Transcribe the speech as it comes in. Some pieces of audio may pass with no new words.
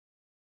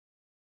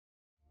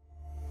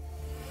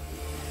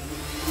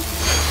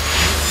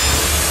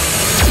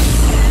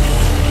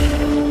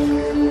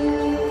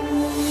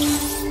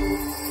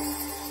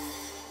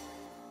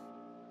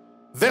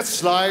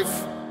That's life.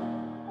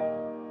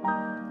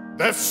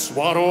 That's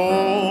what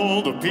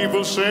all the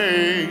people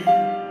say.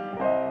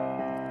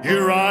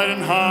 You're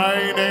riding high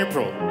in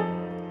April,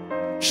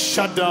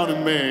 shut down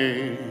in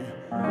May.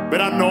 But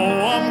I know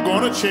I'm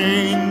gonna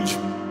change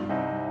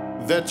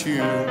that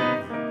tune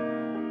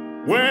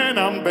when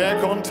I'm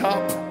back on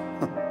top,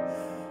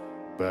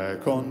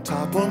 back on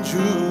top on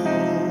June.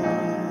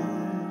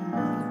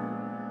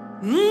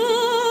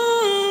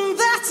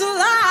 That's a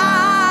lie.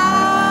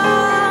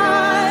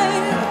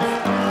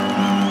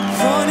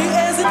 Funny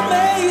as it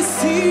may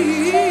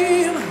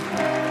seem,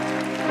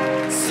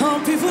 some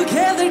people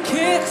get their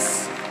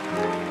kicks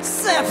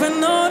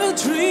stepping on a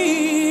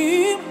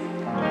dream.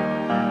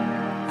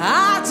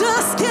 I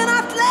just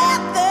cannot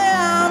let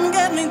them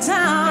get me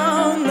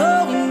down, no,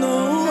 no.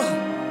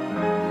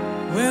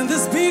 When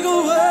this big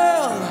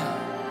world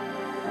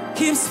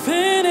keeps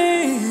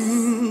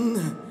spinning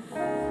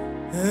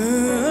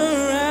around.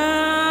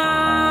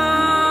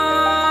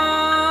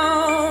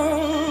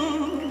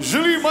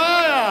 Julie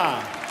Mayaya.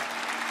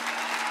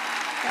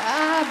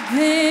 I've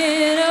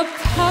been a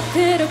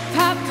puppet, a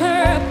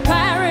pauper, a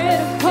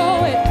pirate, a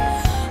poet,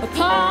 a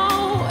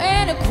pawn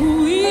and a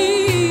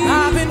queen.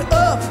 I've been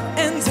up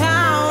and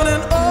down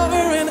and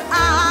over and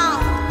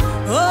out,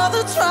 all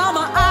the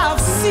trauma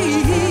I've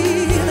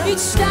seen.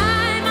 Each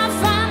time I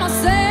find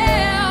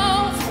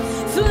myself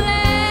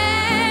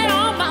flat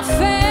on my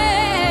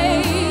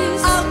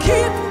face, I'll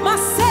keep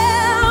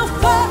myself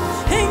up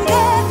and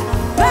get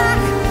back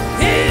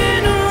in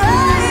the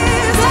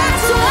race.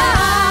 That's life.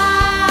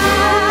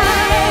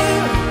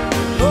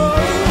 Oh,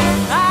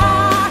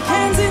 I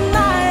can't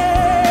deny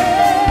it.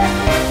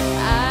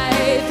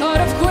 I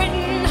thought of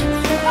quitting,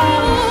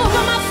 oh,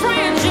 but my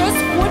friend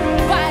just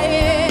wouldn't buy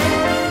it.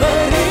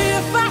 But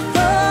if I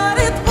thought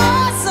it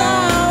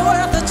wasn't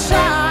worth a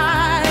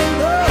try,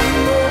 no,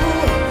 no,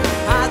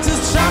 I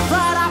just jump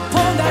right up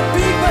on that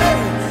big bird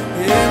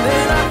and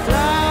then I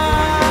fly.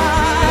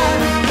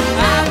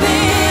 I've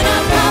been a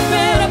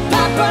puppet, a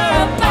pauper,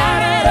 a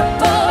pirate, a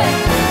poet,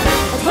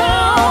 a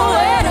pawn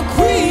and a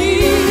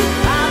queen.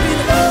 I've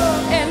been up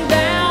And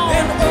down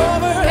and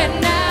over and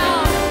now,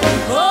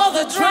 all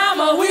the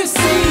drama we've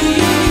seen.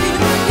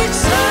 Each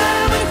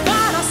time we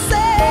find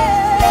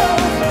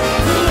ourselves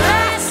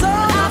flat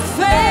on our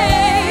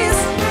face,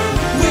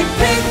 we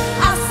pick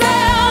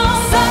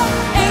ourselves up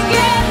and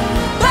get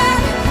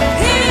back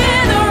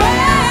in the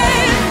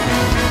rain.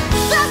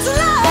 That's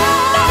life.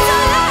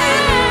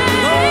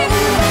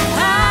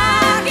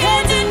 I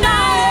can't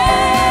deny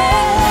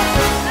it.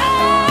 I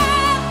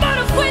thought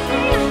of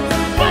quitting,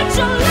 but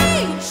your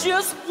lead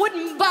just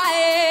wouldn't buy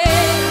it.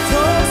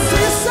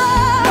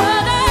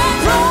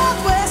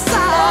 Broadway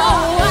side.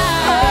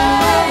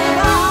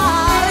 Oh,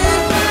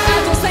 I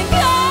just thank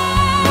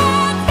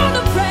God for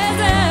the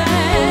present.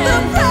 The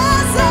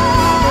present.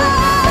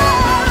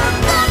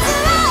 That's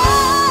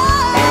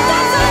life.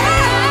 That's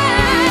life.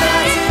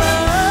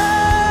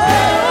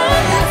 Oh,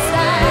 that's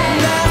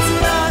life.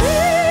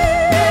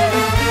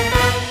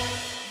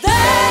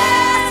 That's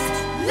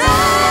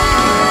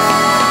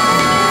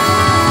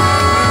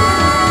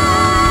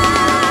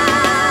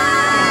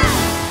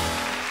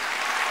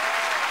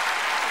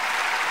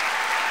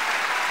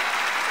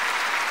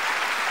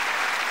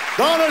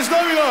Doamnelor și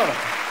domnilor!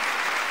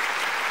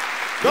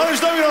 Doamnelor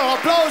și domnilor,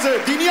 aplauze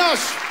din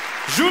Iași,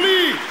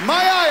 Julie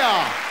Mayaya!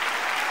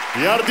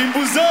 Iar din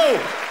Buzău,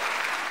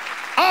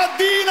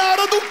 Adina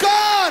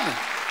Raducan!